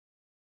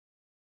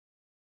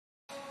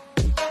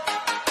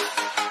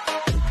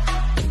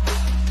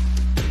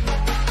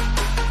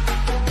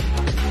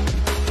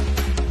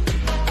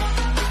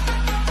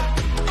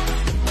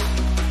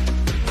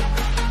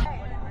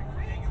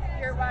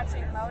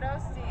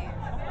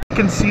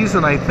second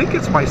season. I think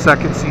it's my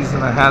second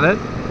season I had it.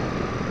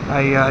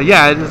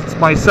 Yeah, it's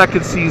my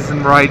second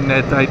season riding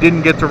it. I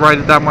didn't get to ride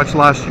it that much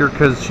last year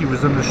because she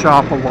was in the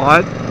shop a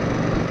lot.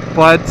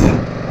 But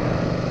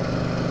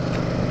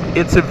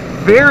it's a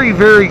very,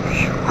 very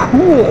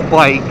cool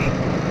bike.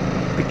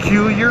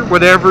 Peculiar,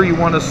 whatever you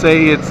want to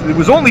say. It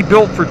was only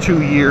built for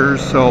 2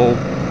 years, so...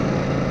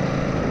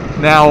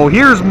 Now,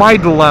 here's my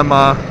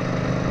dilemma.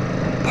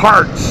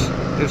 Parts.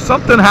 If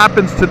something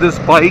happens to this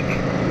bike,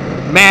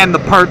 man, the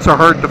parts are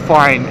hard to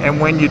find.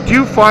 And when you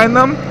do find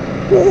them,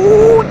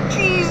 oh,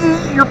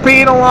 Jesus, you're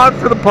paying a lot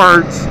for the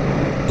parts.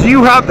 Do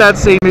you have that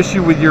same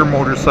issue with your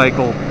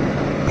motorcycle?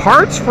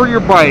 Parts for your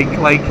bike,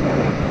 like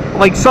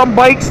some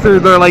bikes,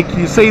 they're like,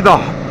 you say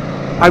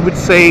I would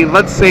say,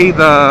 let's say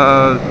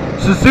the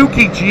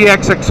Suzuki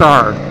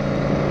GXXR.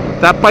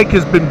 That bike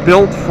has been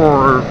built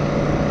for,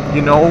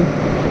 you know,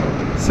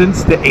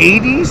 since the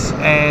 80s,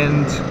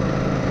 and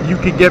you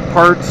could get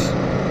parts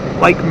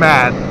like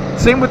mad.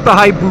 Same with the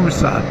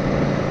Hayabusa,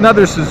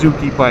 another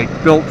Suzuki bike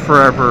built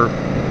forever.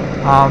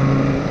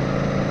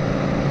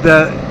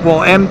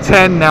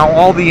 M10 now,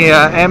 all the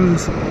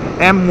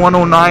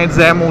M109s,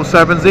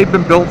 M07s, they've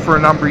been built for a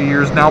number of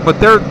years now, but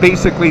they're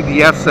basically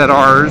the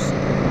FZRs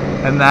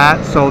and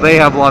that, so they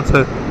have lots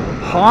of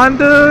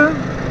Honda.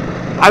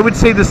 I would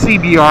say the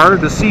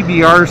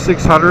CBR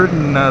 600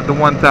 and the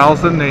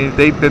 1000,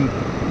 they've been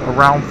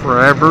around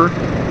forever.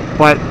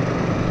 But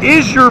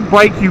is your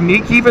bike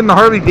unique? Even the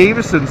Harley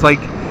Davidsons,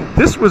 like,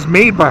 this was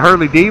made by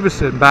Harley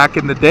Davidson back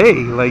in the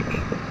day, like.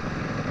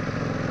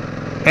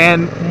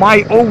 And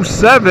my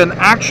 07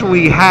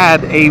 actually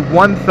had a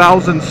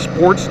 1000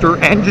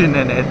 Sportster engine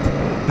in it.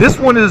 This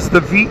one is the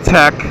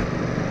VTEC,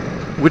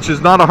 which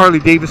is not a Harley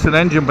Davidson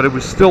engine, but it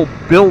was still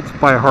built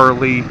by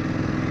Harley,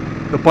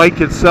 the bike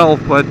itself,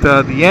 but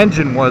the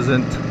engine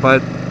wasn't.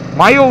 But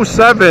my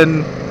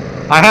 07,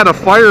 I had a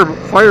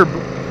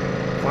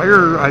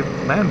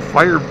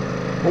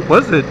what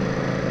was it?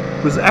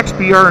 It was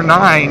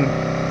XBR9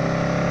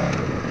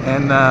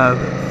 and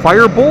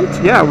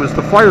Firebolt. Yeah, it was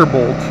the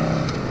Firebolt.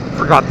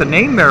 Forgot the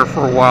name there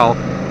for a while.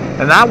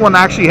 And that one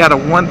actually had a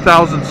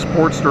 1000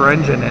 Sportster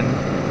engine in.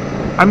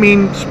 I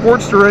mean,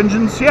 Sportster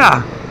engines,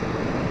 yeah,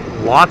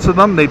 lots of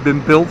them. They've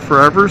been built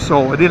forever,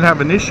 so I didn't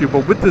have an issue.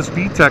 But with this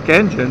VTEC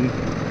engine,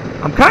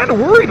 I'm kind of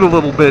worried a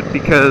little bit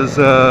because,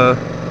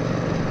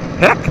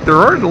 heck, there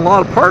aren't a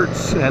lot of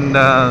parts. And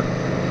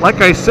like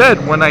I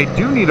said, when I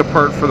do need a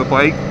part for the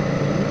bike,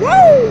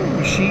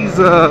 whoa, she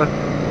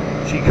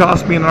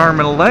cost me an arm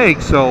and a leg.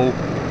 So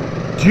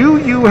do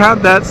you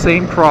have that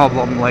same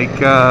problem?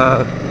 Like,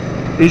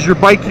 is your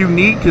bike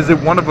unique? Is it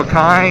one of a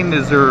kind?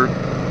 Is there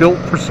built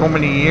for so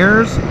many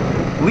years?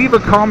 Leave a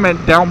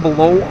comment down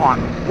below on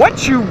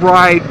what you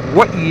ride,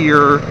 what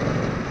year.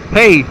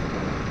 Hey,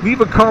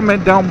 leave a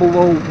comment down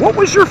below. What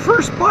was your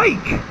first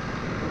bike?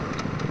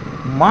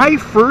 My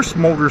first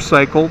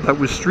motorcycle that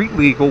was street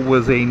legal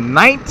was a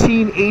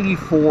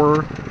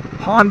 1984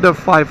 Honda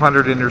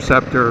 500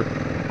 Interceptor.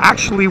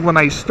 Actually, when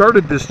I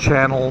started this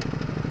channel,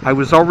 I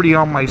was already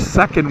on my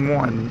second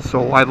one,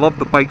 so I loved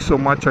the bike so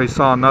much I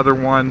saw another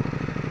one,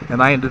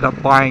 and I ended up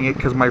buying it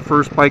because my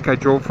first bike I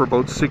drove for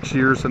about 6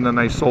 years, and then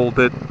I sold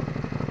it,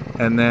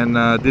 and then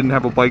didn't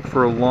have a bike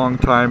for a long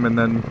time, and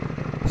then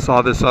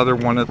saw this other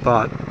one and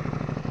thought,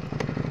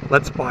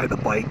 let's buy the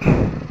bike.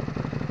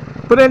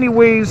 But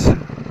anyways,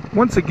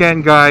 once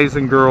again, guys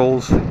and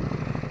girls,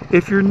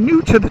 if you're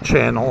new to the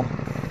channel,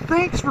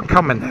 thanks for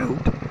coming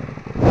out.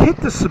 Hit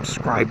the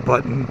subscribe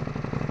button,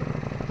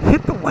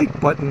 hit the like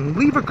button,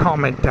 leave a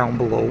comment down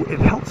below. It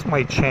helps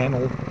my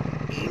channel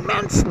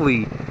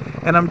immensely,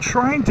 and I'm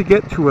trying to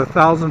get to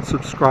 1,000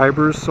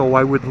 subscribers, so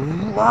I would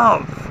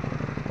love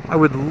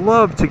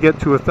to get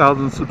to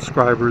 1,000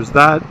 subscribers.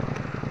 That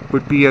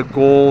would be a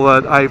goal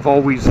that I've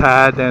always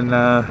had, and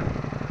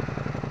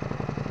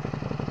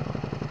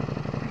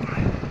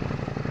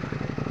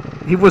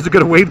he wasn't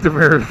going to wave to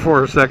me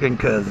for a second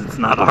because it's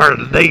not a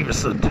Harley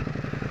Davidson.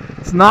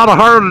 It's not a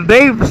Harley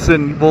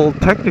Davidson. Well,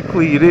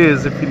 technically it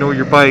is if you know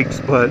your bikes,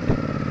 but...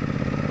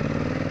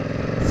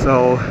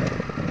 So,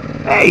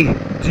 hey,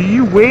 do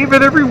you wave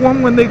at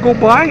everyone when they go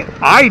by?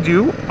 I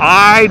do.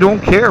 I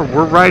don't care.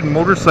 We're riding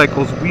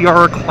motorcycles. We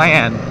are a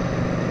clan.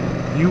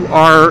 You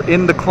are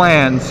in the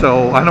clan,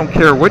 so I don't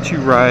care what you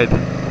ride.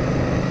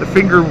 The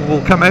finger will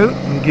come out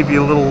and give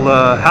you a little,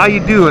 how you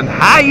doing?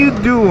 How you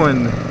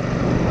doing?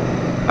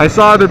 I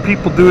saw other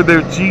people do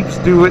their Jeeps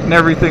do it and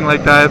everything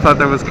like that. I thought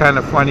that was kind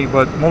of funny,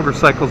 but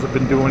motorcycles have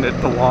been doing it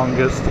the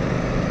longest.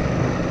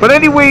 But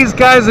anyways,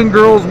 guys and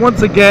girls,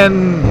 once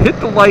again, hit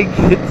the like,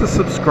 hit the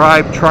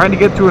subscribe, trying to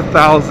get to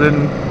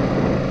 1,000.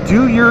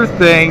 Do your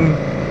thing.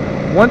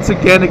 Once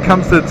again, it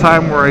comes to the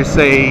time where I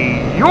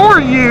say, you're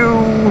you,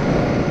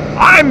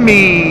 I'm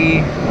me.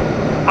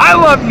 I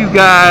love you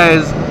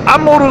guys.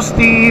 I'm Moto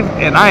Steve,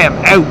 and I am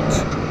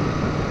out.